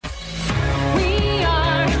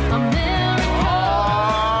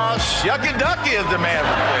Yucky ducky, as the man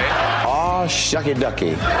would say. Oh, shucky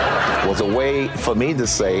ducky was a way for me to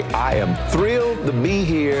say, I am thrilled to be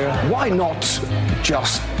here. Why not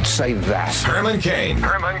just say that? Herman Cain.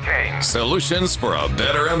 Herman Cain. Solutions for a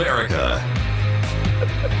better America.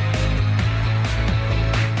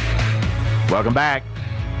 Welcome back.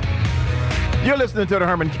 You're listening to the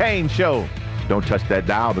Herman Cain Show. Don't touch that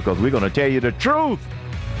dial because we're going to tell you the truth.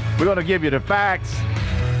 We're going to give you the facts.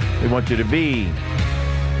 We want you to be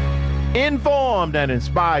informed and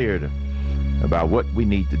inspired about what we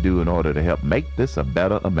need to do in order to help make this a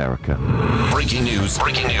better America. Breaking news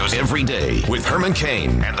every day with Herman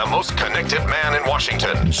Cain and the most connected man in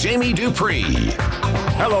Washington, Jamie Dupree.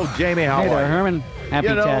 Hello, Jamie. How are you? Hey there, Herman. Happy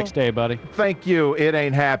tax day, buddy. Thank you. It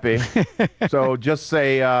ain't happy. So just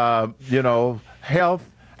say, health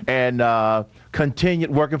and continue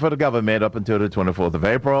working for the government up until the 24th of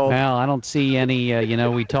April. Well, I don't see any,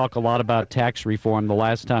 we talk a lot about tax reform. The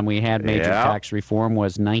last time we had major tax reform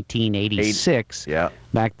was 1986. Yeah.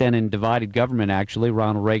 Back then in divided government, actually,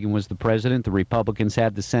 Ronald Reagan was the president. The Republicans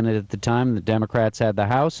had the Senate at the time. The Democrats had the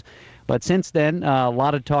House. But since then, a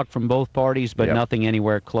lot of talk from both parties, but nothing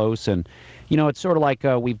anywhere close. And it's sort of like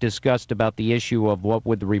we've discussed about the issue of what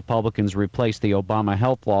would the Republicans replace the Obama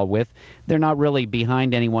health law with. They're not really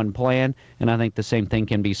behind any one plan, and I think the same thing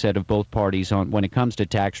can be said of both parties when it comes to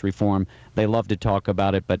tax reform. They love to talk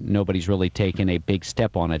about it, but nobody's really taken a big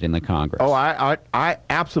step on it in the Congress. Oh, I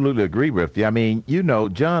absolutely agree with you. I mean,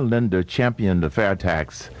 John Linder championed the fair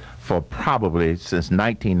tax for probably since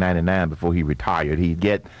 1999 before he retired. He'd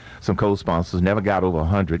get some co-sponsors, never got over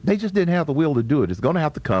 100. They just didn't have the will to do it. It's going to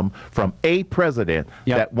have to come from a president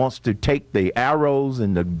that wants to take the arrows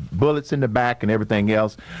and the bullets in the back and everything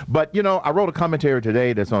else. But, I wrote a commentary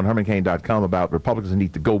today that's on HermanCain.com about Republicans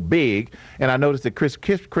need to go big, and I noticed that Chris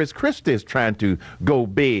Christie is trying to go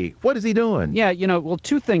big. What is he doing? Yeah,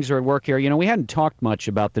 two things are at work here. We hadn't talked much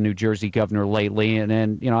about the New Jersey governor lately,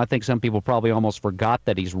 and I think some people probably almost forgot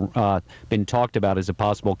that he's been talked about as a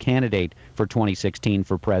possible candidate for 2016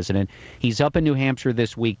 for president. He's up in New Hampshire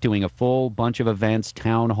this week doing a full bunch of events,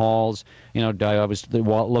 town halls. I was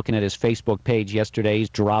looking at his Facebook page yesterday. He's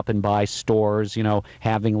dropping by stores,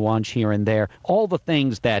 having lunch here and there. All the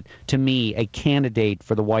things that, to me, a candidate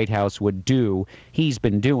for the White House would do, he's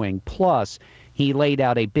been doing. Plus, he laid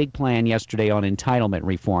out a big plan yesterday on entitlement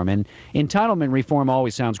reform. And entitlement reform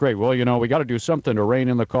always sounds great. Well, we got to do something to rein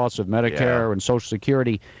in the costs of Medicare and Social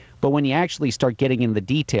Security. But when you actually start getting in the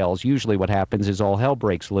details, usually what happens is all hell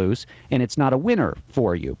breaks loose, and it's not a winner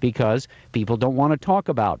for you because people don't want to talk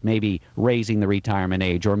about maybe raising the retirement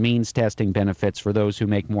age or means testing benefits for those who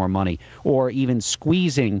make more money or even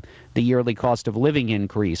squeezing the yearly cost of living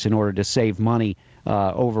increase in order to save money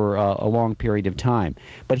over a long period of time.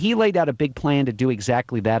 But he laid out a big plan to do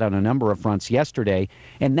exactly that on a number of fronts yesterday,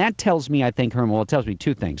 and that tells me, I think, Herman, it tells me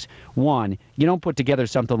two things. One, you don't put together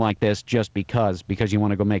something like this just because you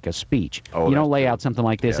want to go make a speech. You don't lay out something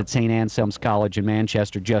like this at St. Anselm's College in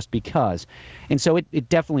Manchester just because. And so it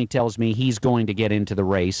definitely tells me he's going to get into the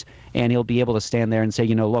race, and he'll be able to stand there and say,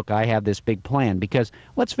 look, I have this big plan. Because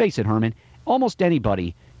let's face it, Herman, almost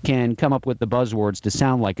anybody can come up with the buzzwords to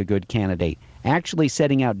sound like a good candidate. Actually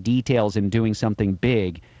setting out details and doing something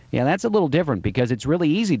big, that's a little different because it's really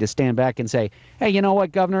easy to stand back and say, hey, you know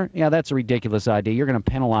what, Governor? Yeah, that's a ridiculous idea. You're going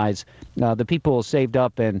to penalize the people who saved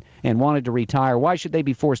up and wanted to retire. Why should they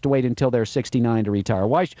be forced to wait until they're 69 to retire?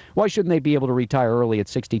 Why shouldn't they be able to retire early at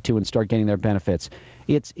 62 and start getting their benefits?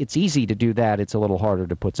 It's easy to do that. It's a little harder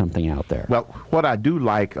to put something out there. Well, what I do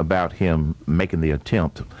like about him making the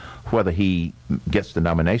attempt, whether he gets the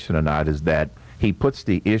nomination or not, is that he puts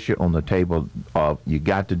the issue on the table of you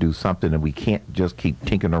got to do something and we can't just keep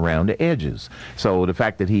tinkering around the edges. So the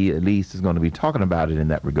fact that he at least is going to be talking about it in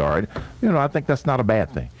that regard, I think that's not a bad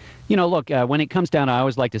thing. Look, when it comes down to, I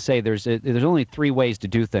always like to say there's only three ways to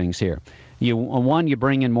do things here. One, you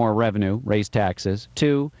bring in more revenue, raise taxes.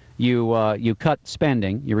 Two, you cut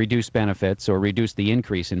spending, you reduce benefits or reduce the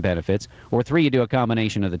increase in benefits. Or three, you do a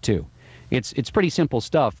combination of the two. It's pretty simple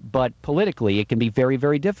stuff, but politically it can be very,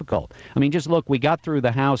 very difficult. I mean, just look, we got through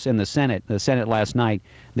the House and the Senate last night,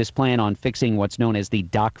 this plan on fixing what's known as the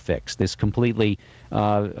doc fix, this completely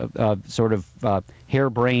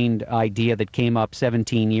harebrained idea that came up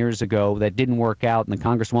 17 years ago that didn't work out, and the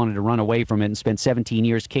Congress wanted to run away from it and spent 17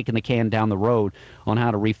 years kicking the can down the road on how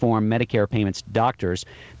to reform Medicare payments to doctors.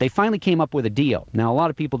 They finally came up with a deal. Now, a lot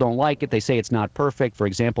of people don't like it. They say it's not perfect. For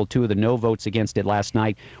example, two of the no votes against it last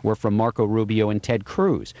night were from Marco Rubio and Ted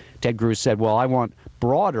Cruz. Ted Cruz said, well, I want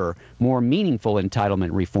broader, more meaningful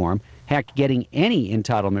entitlement reform. Heck, getting any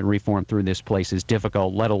entitlement reform through this place is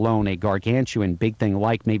difficult, let alone a gargantuan big thing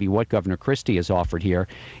like maybe what Governor Christie has offered here.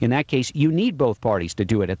 In that case, you need both parties to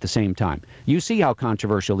do it at the same time. You see how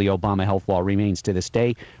controversial the Obama health law remains to this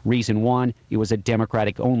day. Reason one, it was a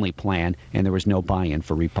Democratic-only plan, and there was no buy-in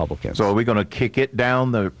for Republicans. So are we going to kick it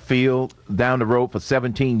down the field, down the road for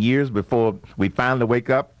 17 years before we finally wake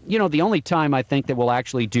up? You know, the only time I think that we'll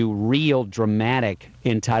actually do real dramatic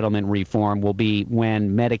entitlement reform will be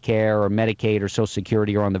when Medicare or Medicaid or Social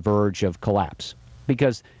Security are on the verge of collapse,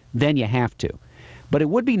 because then you have to. But it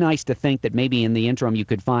would be nice to think that maybe in the interim you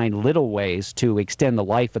could find little ways to extend the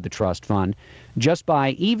life of the trust fund just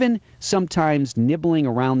by even sometimes nibbling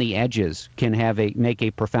around the edges can make a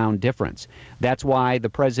profound difference. That's why the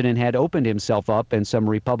president had opened himself up, and some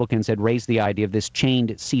Republicans had raised the idea of this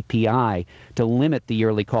chained CPI to limit the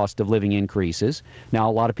yearly cost of living increases. Now,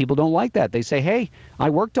 a lot of people don't like that. They say, hey, I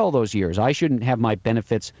worked all those years. I shouldn't have my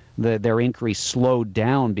benefits, their increase slowed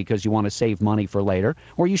down because you want to save money for later.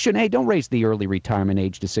 Or you shouldn't, hey, don't raise the early retirement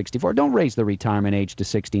age to 64. Don't raise the retirement age to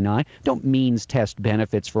 69. Don't means test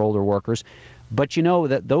benefits for older workers. But you know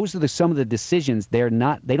that those are some of the decisions. They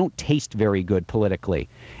don't taste very good politically.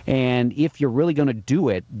 And if you're really going to do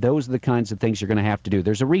it, those are the kinds of things you're going to have to do.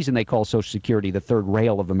 There's a reason they call Social Security the third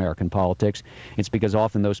rail of American politics. It's because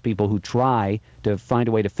often those people who try to find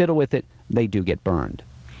a way to fiddle with it, they do get burned.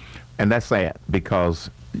 And that's sad, because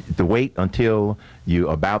to wait until you're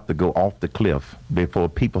about to go off the cliff before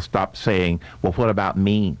people stop saying, well, what about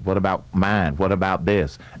me? What about mine? What about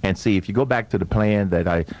this? And see, if you go back to the plan that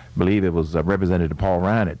I believe it was Representative Paul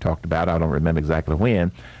Ryan had talked about, I don't remember exactly when,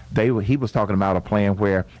 he was talking about a plan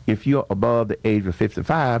where if you're above the age of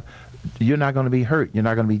 55, you're not going to be hurt. You're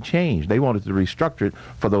not going to be changed. They wanted to restructure it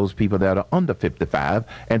for those people that are under 55.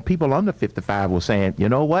 And people under 55 were saying, you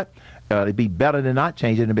know what? It'd be better than not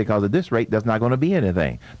changing it, because at this rate, there's not going to be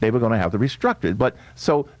anything. They were going to have to restructure it. But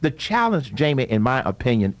so the challenge, Jamie, in my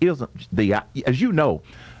opinion, isn't as you know,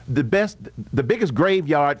 the biggest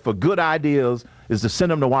graveyard for good ideas is to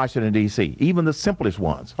send them to Washington, D.C., even the simplest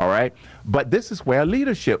ones, all right? But this is where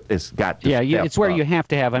leadership has got to step it's where up. you have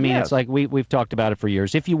to have. I mean, Yes. It's like we've talked about it for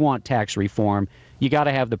years. If you want tax reform, you got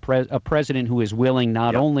to have a president who is willing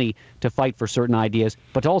not only to fight for certain ideas,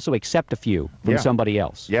 but to also accept a few from somebody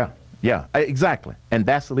else. Yeah, exactly. And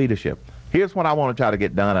that's leadership. Here's what I want to try to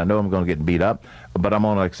get done. I know I'm going to get beat up, but I'm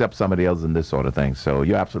going to accept somebody else in this sort of thing. So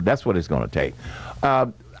you're absolutely, that's what it's going to take.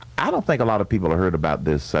 I don't think a lot of people have heard about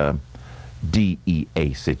this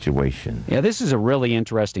DEA situation. Yeah, this is a really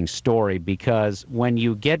interesting story, because when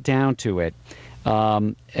you get down to it,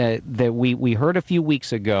 that we heard a few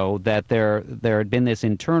weeks ago that there had been this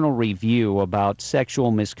internal review about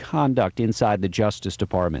sexual misconduct inside the Justice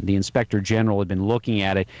Department. The Inspector General had been looking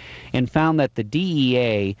at it and found that the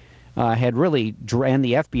DEA had really, and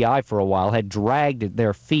the FBI for a while, had dragged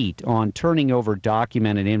their feet on turning over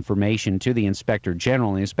documented information to the Inspector General.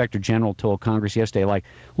 And the Inspector General told Congress yesterday, like,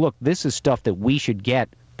 look, this is stuff that we should get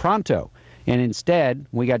pronto. And instead,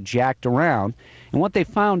 we got jacked around. And what they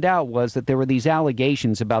found out was that there were these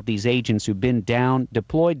allegations about these agents who'd been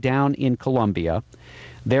deployed down in Colombia.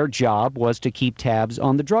 Their job was to keep tabs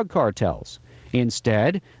on the drug cartels.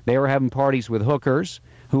 Instead, they were having parties with hookers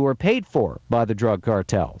who were paid for by the drug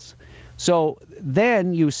cartels. So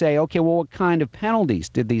then you say, okay, well, what kind of penalties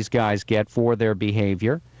did these guys get for their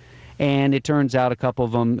behavior? And it turns out a couple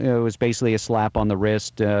of them, it was basically a slap on the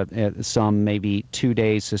wrist, some maybe 2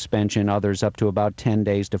 days suspension, others up to about 10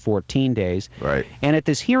 days to 14 days. Right. And at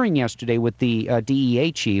this hearing yesterday with the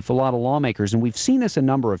DEA chief, a lot of lawmakers, and we've seen this a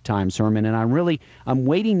number of times, Herman, and I'm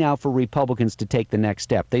waiting now for Republicans to take the next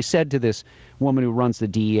step. They said to this woman who runs the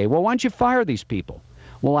DEA, well, why don't you fire these people?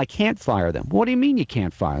 Well, I can't fire them. What do you mean you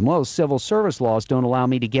can't fire them? Well, civil service laws don't allow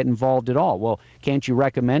me to get involved at all. Well, can't you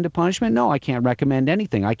recommend a punishment? No, I can't recommend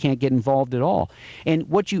anything. I can't get involved at all. And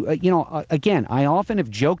what again, I often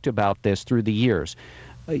have joked about this through the years.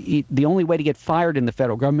 The only way to get fired in the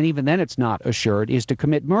federal government, even then it's not assured, is to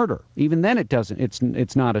commit murder. Even then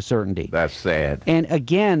it's not a certainty. That's sad. And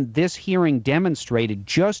again, this hearing demonstrated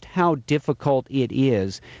just how difficult it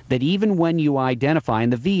is that even when you identify,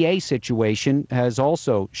 and the VA situation has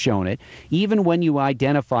also shown it, even when you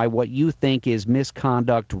identify what you think is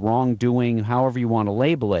misconduct, wrongdoing, however you want to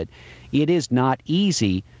label it, it is not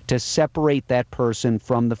easy to separate that person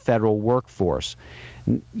from the federal workforce.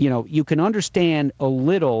 You know, you can understand a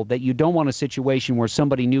little that you don't want a situation where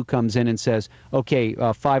somebody new comes in and says, okay,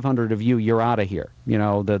 500 of you, you're out of here. You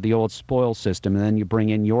know, the old spoil system, and then you bring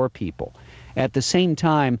in your people. At the same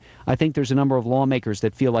time, I think there's a number of lawmakers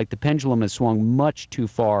that feel like the pendulum has swung much too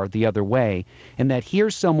far the other way, and that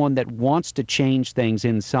here's someone that wants to change things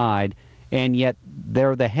inside, and yet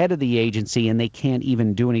they're the head of the agency and they can't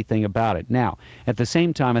even do anything about it. Now, at the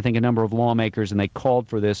same time, I think a number of lawmakers, and they called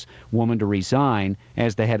for this woman to resign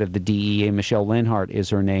as the head of the DEA, Michelle Linhart is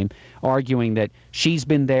her name, arguing that she's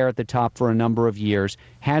been there at the top for a number of years,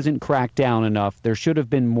 hasn't cracked down enough. There should have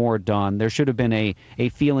been more done. There should have been a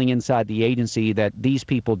feeling inside the agency that these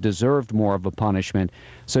people deserved more of a punishment.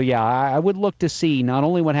 So, yeah, I would look to see not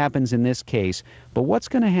only what happens in this case, but what's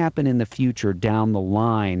going to happen in the future down the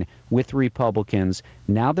line with Republicans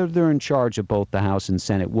now that they're in charge of both the House and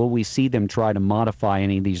Senate. Will we see them try to modify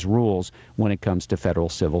any of these rules when it comes to federal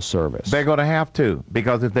civil service? They're going to have to,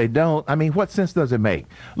 because if they don't, I mean, what sense does it make?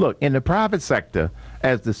 Look, in the private sector,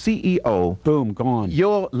 as the CEO, boom, gone.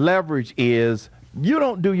 Your leverage is you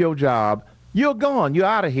don't do your job, you're gone, you're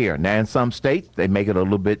out of here. Now, in some states, they make it a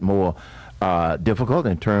little bit more difficult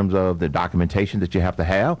in terms of the documentation that you have to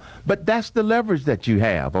have, but that's the leverage that you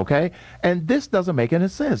have, okay? And this doesn't make any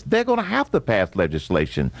sense. They're going to have to pass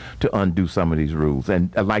legislation to undo some of these rules.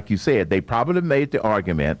 And like you said, they probably made the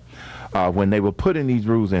argument when they were putting these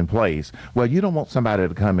rules in place, well, you don't want somebody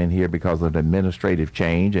to come in here because of the administrative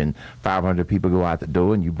change and 500 people go out the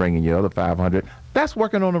door and you bring in your other 500. That's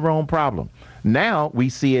working on the wrong problem. Now we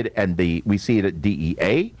see it at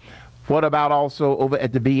DEA. What about also over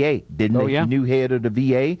at the VA? Didn't the new head of the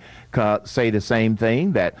VA say the same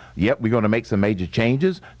thing, that, yep, we're going to make some major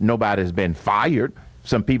changes? Nobody's been fired.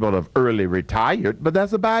 Some people have early retired, but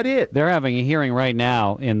that's about it. They're having a hearing right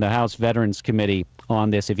now in the House Veterans Committee on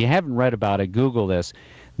this. If you haven't read about it, Google this.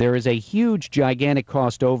 There is a huge, gigantic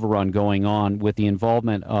cost overrun going on with the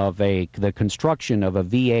involvement of the construction of a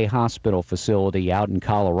VA hospital facility out in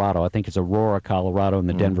Colorado. I think it's Aurora, Colorado, in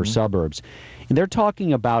the Denver suburbs. And they're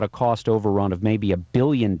talking about a cost overrun of maybe $1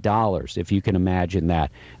 billion, if you can imagine that.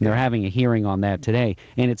 And they're having a hearing on that today.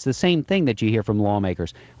 And it's the same thing that you hear from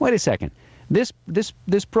lawmakers. Wait a second. This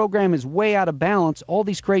program is way out of balance. All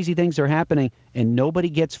these crazy things are happening, and nobody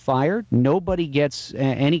gets fired. Nobody gets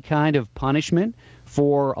any kind of punishment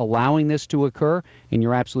for allowing this to occur. And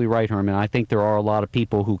you're absolutely right, Herman. I think there are a lot of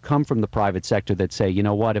people who come from the private sector that say, you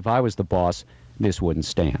know what, if I was the boss, this wouldn't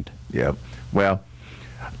stand. Yeah. Well,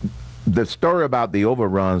 the story about the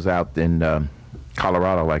overruns out in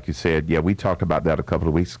Colorado, like you said, yeah, we talked about that a couple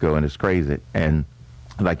of weeks ago, and it's crazy. And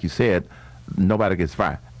like you said, nobody gets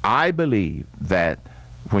fired. I believe that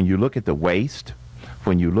when you look at the waste,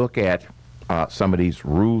 when you look at some of these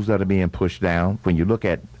rules that are being pushed down, when you look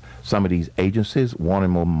at some of these agencies wanting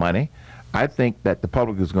more money, I think that the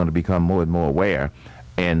public is going to become more and more aware,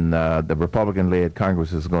 and the Republican-led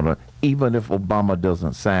Congress is going to, even if Obama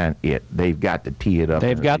doesn't sign it, they've got to tee it up.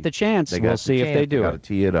 They've got the chance. We'll see if they do it. They've got to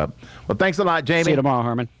tee it up. Well, thanks a lot, Jamie. See you tomorrow,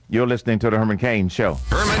 Herman. You're listening to The Herman Cain Show.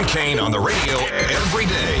 Herman Cain on the radio every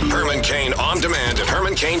day. Herman Cain on demand at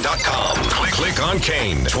HermanCain.com. Click on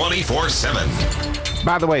Cain 24/7.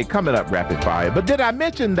 By the way, coming up rapid fire, but did I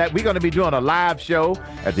mention that we're going to be doing a live show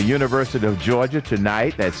at the University of Georgia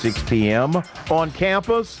tonight at 6 p.m. on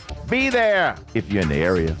campus? Be there if you're in the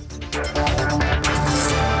area.